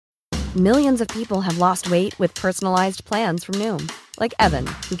Millions of people have lost weight with personalized plans from Noom. Like Evan,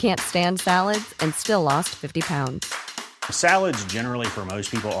 who can't stand salads and still lost 50 pounds. Salads generally for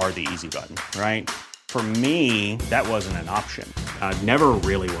most people are the easy button, right? For me, that wasn't an option. I never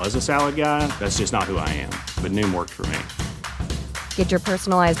really was a salad guy. That's just not who I am. But Noom worked for me. Get your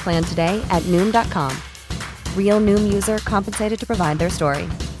personalized plan today at Noom.com. Real Noom user compensated to provide their story.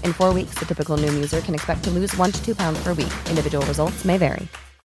 In 4 weeks, the typical Noom user can expect to lose 1 to 2 pounds per week. Individual results may vary.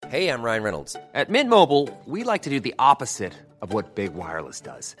 Hey, I'm Ryan Reynolds. At Mint Mobile, we like to do the opposite of what Big Wireless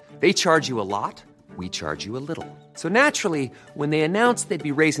does. They charge you a lot, we charge you a little. So naturally, when they announced they'd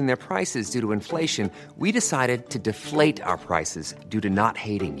be raising their prices due to inflation, we decided to deflate our prices due to not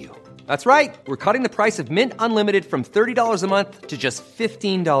hating you. That's right. We're cutting the price of Mint Unlimited from $30 a month to just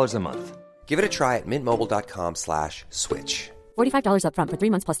 $15 a month. Give it a try at mintmobile.com/switch. $45 up front for 3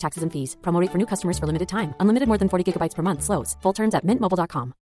 months plus taxes and fees. Promo rate for new customers for limited time. Unlimited more than 40 gigabytes per month slows. Full terms at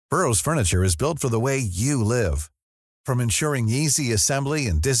mintmobile.com. Burrow's furniture is built for the way you live. From ensuring easy assembly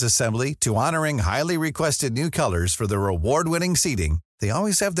and disassembly to honoring highly requested new colors for their award-winning seating, they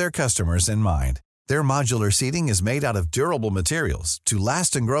always have their customers in mind. Their modular seating is made out of durable materials to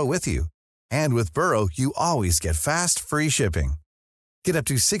last and grow with you. And with Burrow, you always get fast, free shipping. Get up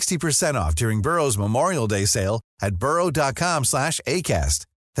to 60% off during Burrow's Memorial Day sale at burrow.com/ACAST.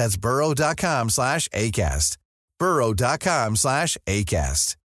 That's burrow.com/ACAST.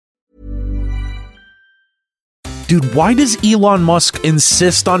 burrow.com/ACAST. Dude, why does Elon Musk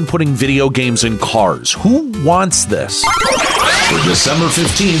insist on putting video games in cars? Who wants this? For December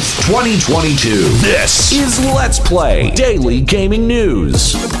 15th, 2022, This is Let's Play Daily Gaming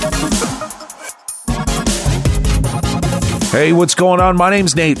News. Hey, what's going on? My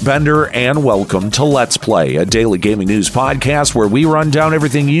name's Nate Bender, and welcome to Let's Play, a daily gaming news podcast where we run down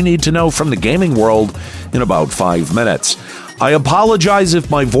everything you need to know from the gaming world in about 5 minutes. I apologize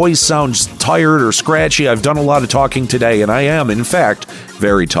if my voice sounds tired or scratchy. I've done a lot of talking today, and I am, in fact,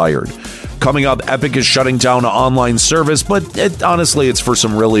 very tired. Coming up, Epic is shutting down an online service, but honestly, it's for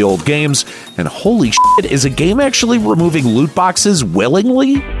some really old games. And holy shit, is a game actually removing loot boxes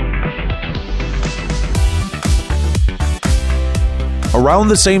willingly? Around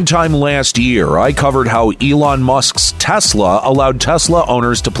the same time last year, I covered how Elon Musk's Tesla allowed Tesla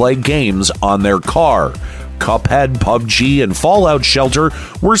owners to play games on their car. Cuphead, PUBG, and Fallout Shelter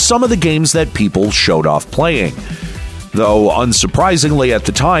were some of the games that people showed off playing. Though, unsurprisingly at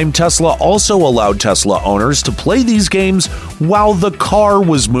the time, Tesla also allowed Tesla owners to play these games while the car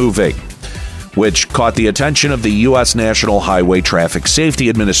was moving, which caught the attention of the U.S. National Highway Traffic Safety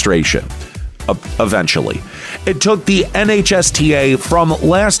Administration. Eventually. It took the NHTSA from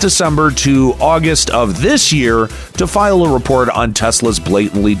last December to August of this year to file a report on Tesla's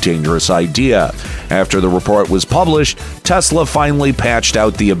blatantly dangerous idea. After the report was published, Tesla finally patched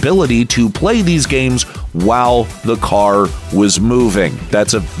out the ability to play these games while the car was moving.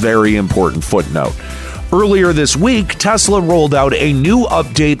 That's a very important footnote. Earlier this week, Tesla rolled out a new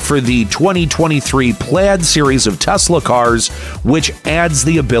update for the 2023 Plaid series of Tesla cars, which adds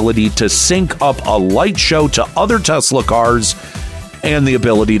the ability to sync up a light show to other Tesla cars and the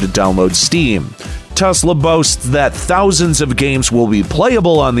ability to download Steam. Tesla boasts that thousands of games will be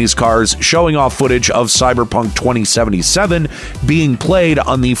playable on these cars, showing off footage of Cyberpunk 2077 being played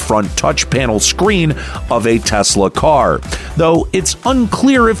on the front touch panel screen of a Tesla car. Though it's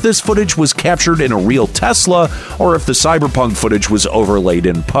unclear if this footage was captured in a real Tesla or if the Cyberpunk footage was overlaid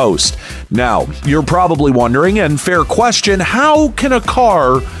in post. Now, you're probably wondering, and fair question, how can a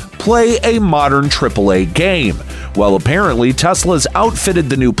car play a modern AAA game? Well, apparently, Tesla's outfitted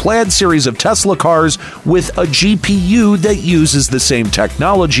the new Plaid series of Tesla cars with a GPU that uses the same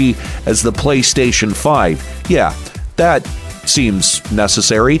technology as the PlayStation 5. Yeah, that seems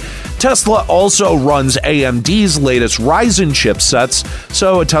necessary. Tesla also runs AMD's latest Ryzen chipsets,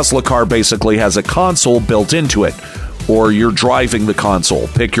 so a Tesla car basically has a console built into it. Or you're driving the console.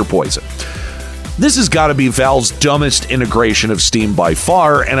 Pick your poison. This has got to be Valve's dumbest integration of Steam by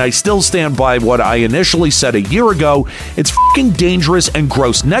far, and I still stand by what I initially said a year ago. It's fucking dangerous and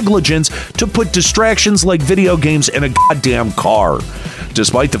gross negligence to put distractions like video games in a goddamn car.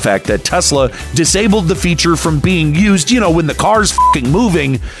 Despite the fact that Tesla disabled the feature from being used, when the car's fucking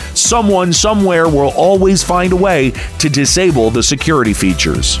moving, someone somewhere will always find a way to disable the security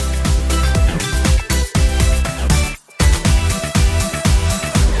features.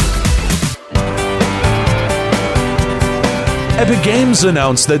 Epic Games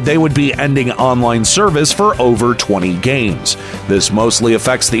announced that they would be ending online service for over 20 games. This mostly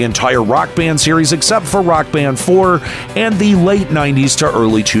affects the entire Rock Band series except for Rock Band 4 and the late 90s to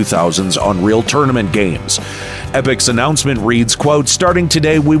early 2000s Unreal Tournament games. Epic's announcement reads, quote, "Starting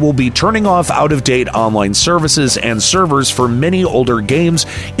today, we will be turning off out-of-date online services and servers for many older games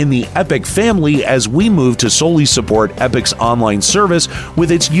in the Epic family as we move to solely support Epic's online service with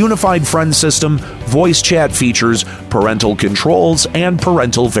its unified friend system, voice chat features, parental controls, and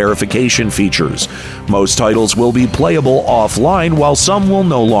parental verification features. Most titles will be playable offline, while some will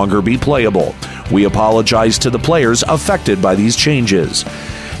no longer be playable. We apologize to the players affected by these changes."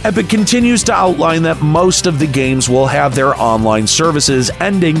 Epic continues to outline that most of the games will have their online services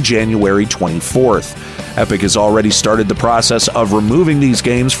ending January 24th. Epic has already started the process of removing these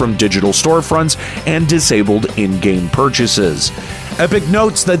games from digital storefronts and disabled in-game purchases. Epic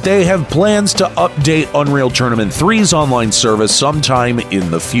notes that they have plans to update Unreal Tournament 3's online service sometime in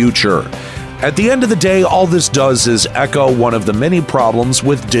the future. At the end of the day, all this does is echo one of the many problems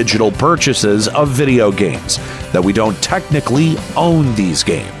with digital purchases of video games, that we don't technically own these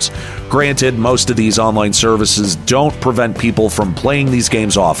games. Granted, most of these online services don't prevent people from playing these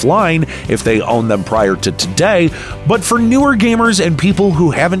games offline if they own them prior to today, but for newer gamers and people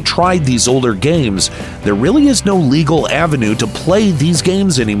who haven't tried these older games, there really is no legal avenue to play these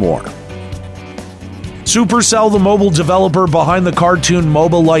games anymore. Supercell, the mobile developer behind the cartoon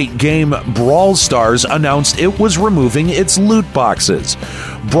MOBA-like game Brawl Stars, announced it was removing its loot boxes.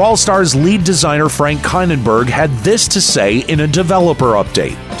 Brawl Stars lead designer Frank Keinenberg had this to say in a developer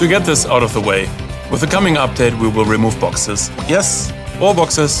update. To get this out of the way, with the coming update we will remove boxes. Yes, all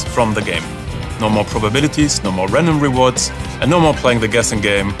boxes from the game. No more probabilities, no more random rewards, and no more playing the guessing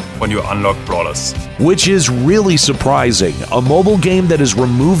game when you unlock brawlers. Which is really surprising. A mobile game that is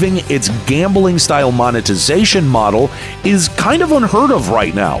removing its gambling-style monetization model is kind of unheard of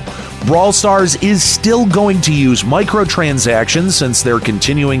right now. Brawl Stars is still going to use microtransactions since they're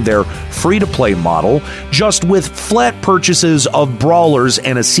continuing their free-to-play model, just with flat purchases of brawlers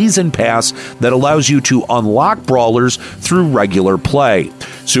and a season pass that allows you to unlock brawlers through regular play.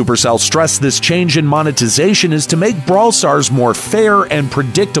 Supercell stressed this change in monetization is to make Brawl Stars more fair and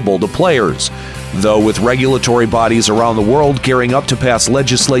predictable to players. Though with regulatory bodies around the world gearing up to pass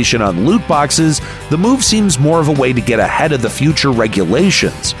legislation on loot boxes, the move seems more of a way to get ahead of the future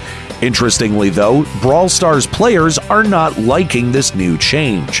regulations. Interestingly, though, Brawl Stars players are not liking this new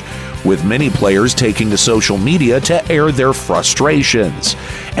change, with many players taking to social media to air their frustrations.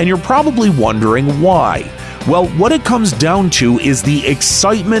 And you're probably wondering why. Well, what it comes down to is the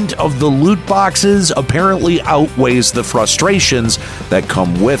excitement of the loot boxes apparently outweighs the frustrations that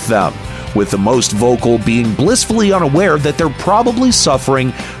come with them, with the most vocal being blissfully unaware that they're probably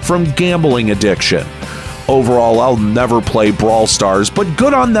suffering from gambling addiction. Overall, I'll never play Brawl Stars, but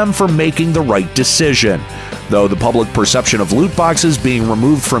good on them for making the right decision. Though the public perception of loot boxes being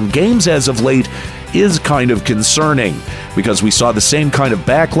removed from games as of late is kind of concerning, because we saw the same kind of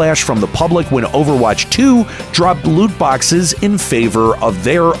backlash from the public when Overwatch 2 dropped loot boxes in favor of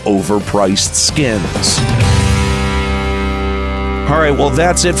their overpriced skins. All right, well,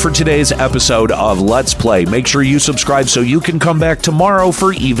 that's it for today's episode of Let's Play. Make sure you subscribe so you can come back tomorrow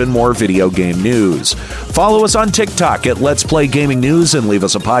for even more video game news. Follow us on TikTok at Let's Play Gaming News and leave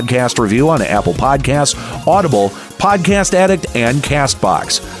us a podcast review on Apple Podcasts, Audible, Podcast Addict, and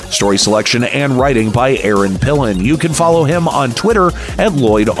CastBox. Story selection and writing by Aaron Pillen. You can follow him on Twitter at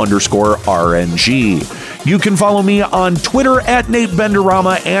Lloyd_RNG. You can follow me on Twitter at Nate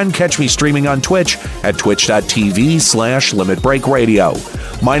Benderama and catch me streaming on Twitch at twitch.tv/Limit Break Radio.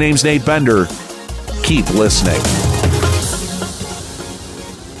 My name's Nate Bender. Keep listening.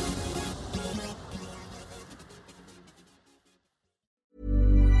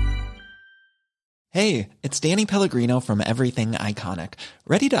 Hey, it's Danny Pellegrino from Everything Iconic.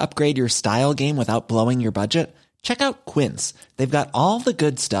 Ready to upgrade your style game without blowing your budget? Check out Quince. They've got all the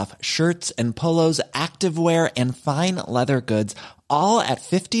good stuff, shirts and polos, activewear, and fine leather goods, all at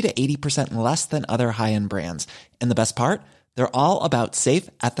 50 to 80% less than other high-end brands. And the best part? They're all about safe,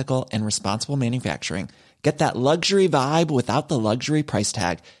 ethical, and responsible manufacturing. Get that luxury vibe without the luxury price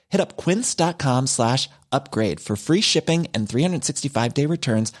tag. Hit up quince.com/upgrade for free shipping and 365-day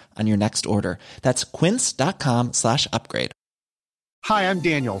returns on your next order. That's quince.com/upgrade. Hi, I'm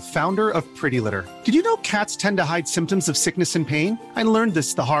Daniel, founder of Pretty Litter. Did you know cats tend to hide symptoms of sickness and pain? I learned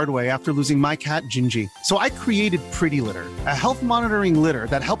this the hard way after losing my cat, Gingy. So I created Pretty Litter, a health monitoring litter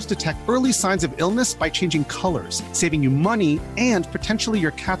that helps detect early signs of illness by changing colors, saving you money and potentially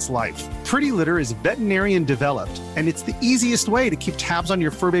your cat's life. Pretty Litter is veterinarian developed, and it's the easiest way to keep tabs on your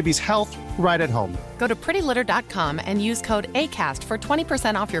fur baby's health right at home. Go to prettylitter.com and use code ACAST for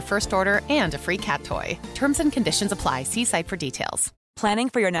 20% off your first order and a free cat toy. Terms and conditions apply. See site for details. Planning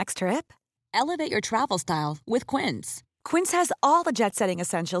for your next trip? Elevate your travel style with Quince. Quince has all the jet-setting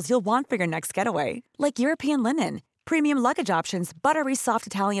essentials you'll want for your next getaway, like European linen, premium luggage options, buttery soft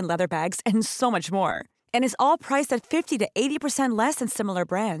Italian leather bags, and so much more. And is all priced at 50 to 80% less than similar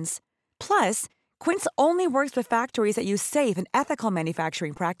brands. Plus, Quince only works with factories that use safe and ethical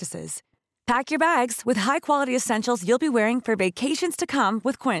manufacturing practices. Pack your bags with high-quality essentials you'll be wearing for vacations to come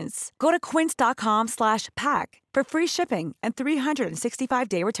with Quince. Go to quince.com/pack for free shipping and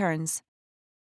 365-day returns.